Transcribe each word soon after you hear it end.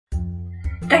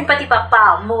Ganpati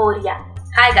Bappa Morya.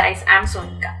 Hi guys, I'm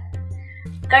Sonika.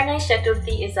 Ganesh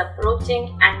Chaturthi is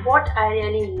approaching and what I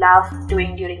really love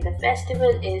doing during the festival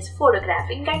is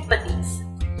photographing Ganpatis.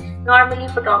 Normally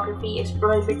photography is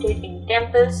prohibited in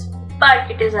temples, but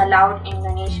it is allowed in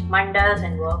Ganesh mandals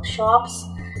and workshops.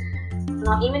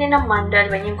 Now even in a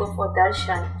mandal, when you go for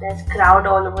darshan, there's crowd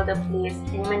all over the place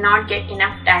and you may not get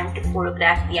enough time to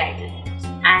photograph the idol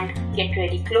and get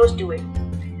really close to it.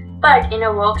 But in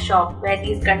a workshop where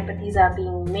these Ganpatis are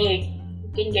being made,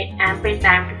 you can get ample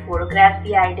time to photograph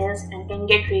the idols and can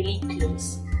get really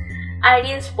close.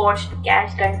 Ideal spots to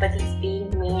catch Ganpatis being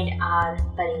made are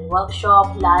Parel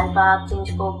Workshop, Lal Bagh,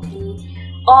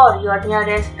 Chinchpokli, or your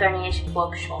nearest Ganesh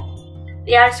workshop.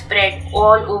 They are spread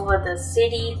all over the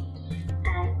city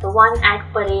and the one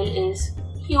at Parel is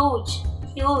huge.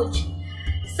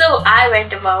 So I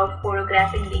went about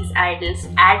photographing these idols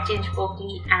at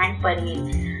Chinchpokli and Parel,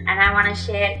 and I want to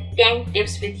share 10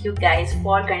 tips with you guys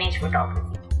for Ganesh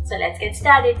photography. So let's get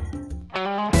started.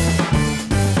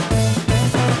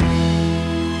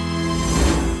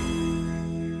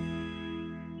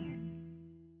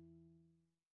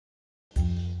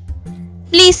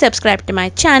 Please subscribe to my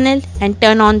channel and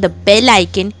turn on the bell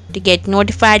icon to get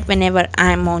notified whenever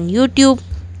I am on YouTube.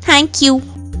 Thank you.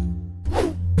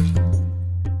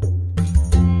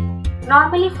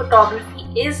 Normally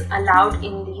photography is allowed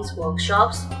in these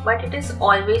workshops, but it is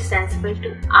always sensible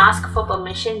to ask for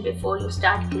permission before you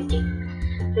start clicking.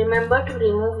 Remember to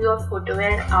remove your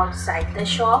footwear outside the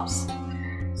shops.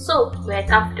 So wear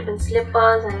comfortable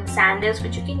slippers and sandals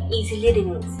which you can easily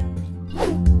remove.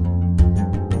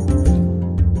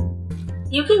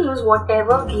 You can use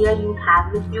whatever gear you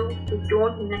have with you. You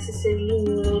don't necessarily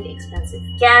need expensive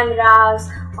cameras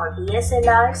or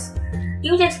DSLRs.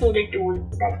 You just need a tool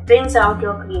that brings out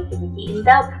your creativity in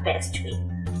the best way.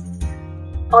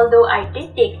 Although I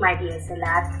did take my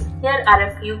DSLR, here are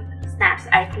a few snaps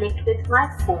I clicked with my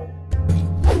phone.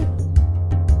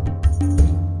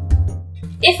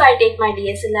 If I take my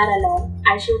DSLR along,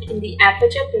 I shoot in the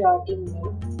aperture priority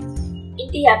mode.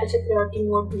 In the aperture priority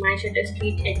mode, my shutter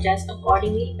speed adjusts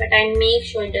accordingly, but I make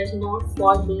sure it does not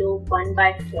fall below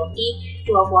 1/40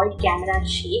 to avoid camera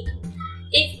shake.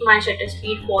 If my shutter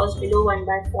speed falls below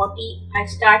 1/40, I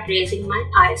start raising my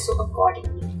ISO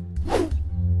accordingly.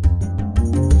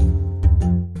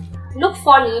 Look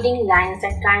for leading lines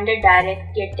that kinda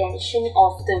direct the attention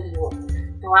of the viewer.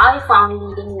 Now I found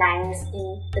leading lines in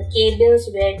the cabins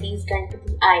where these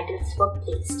Ganpati idols were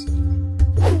placed.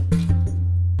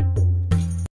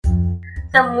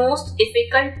 The most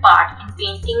difficult part in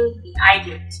painting the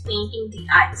idol is painting the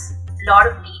eyes. A lot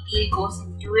of detail goes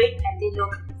into it and they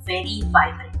look very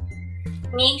vibrant.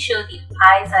 Make sure the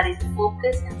eyes are in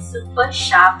focus and super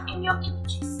sharp in your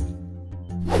images.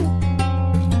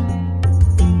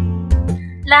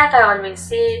 Like I always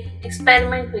say,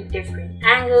 experiment with different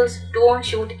angles. Don't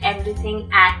shoot everything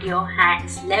at your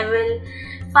hands level.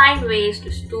 Find ways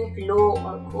to stoop low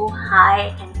or go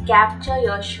high and capture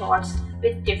your shots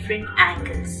with different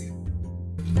angles.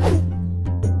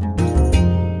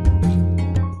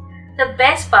 The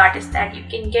best part is that you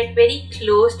can get very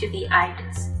close to the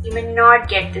idols. You may not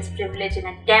get this privilege in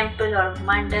a temple or a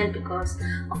mandal because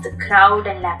of the crowd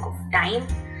and lack of time.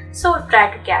 So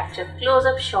try to capture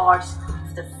close-up shots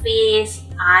of the face,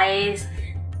 eyes,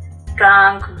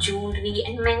 trunk, jewelry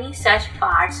and many such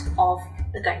parts of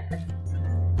the Ganpati.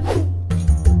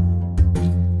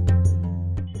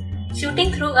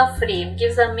 Shooting through a frame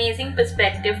gives amazing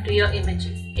perspective to your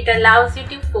images. It allows you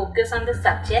to focus on the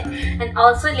subject and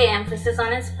also lay emphasis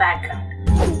on its background.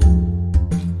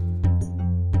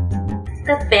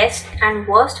 The best and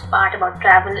worst part about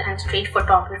travel and street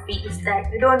photography is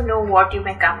that you don't know what you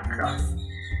may come across.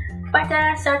 But there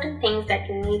are certain things that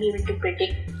you may be able to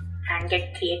predict and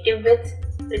get creative with.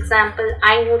 For example,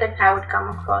 I knew that I would come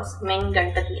across many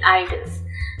Ganpati idols,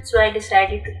 so I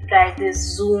decided to try this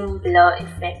zoom blur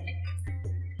effect.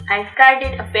 I tried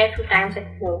it a fair few times at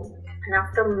home, and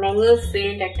after many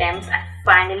failed attempts, I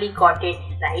finally got it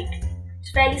right.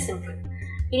 It's fairly simple.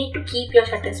 You need to keep your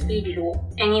shutter speed low,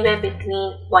 anywhere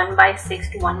between 1/6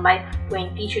 to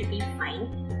 1/20 should be fine.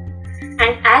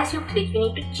 And as you click, you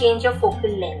need to change your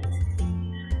focal length.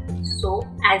 So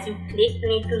as you click, you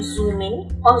need to zoom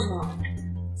in or zoom out.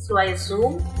 So I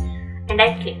zoom and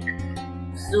I click.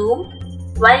 Zoom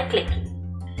while clicking.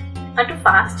 Not too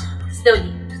fast,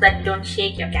 slowly, so that you don't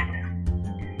shake your camera.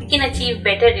 You can achieve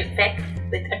better effect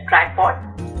with a tripod.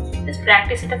 Just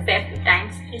practice it a fair few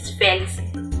times. It's fairly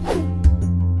simple.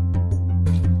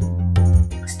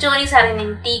 Stories are an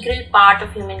integral part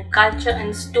of human culture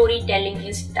and storytelling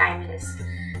is timeless.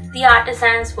 The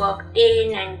artisans work day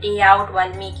in and day out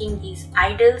while making these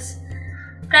idols.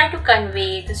 Try to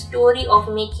convey the story of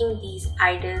making these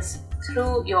idols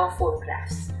through your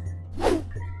photographs.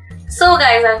 So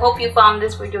guys, I hope you found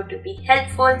this video to be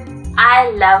helpful. I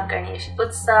love Ganesh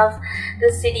Utsav.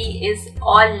 The city is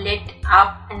all lit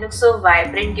up and looks so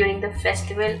vibrant during the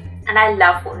festival, and I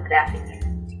love photographing it.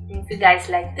 And if you guys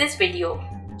like this video,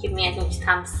 give me a huge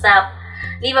thumbs up.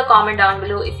 Leave a comment down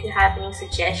below if you have any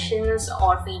suggestions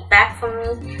or feedback for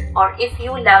me, or if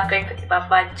you love Ganpati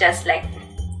Bappa just like me.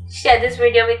 Share this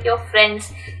video with your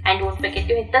friends and don't forget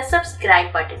to hit the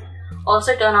subscribe button.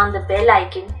 Also turn on the bell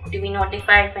icon to be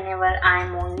notified whenever I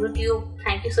am on YouTube.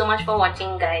 Thank you so much for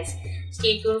watching guys.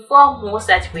 Stay tuned for more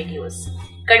such videos.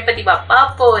 Ganpati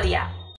Bappa Morya.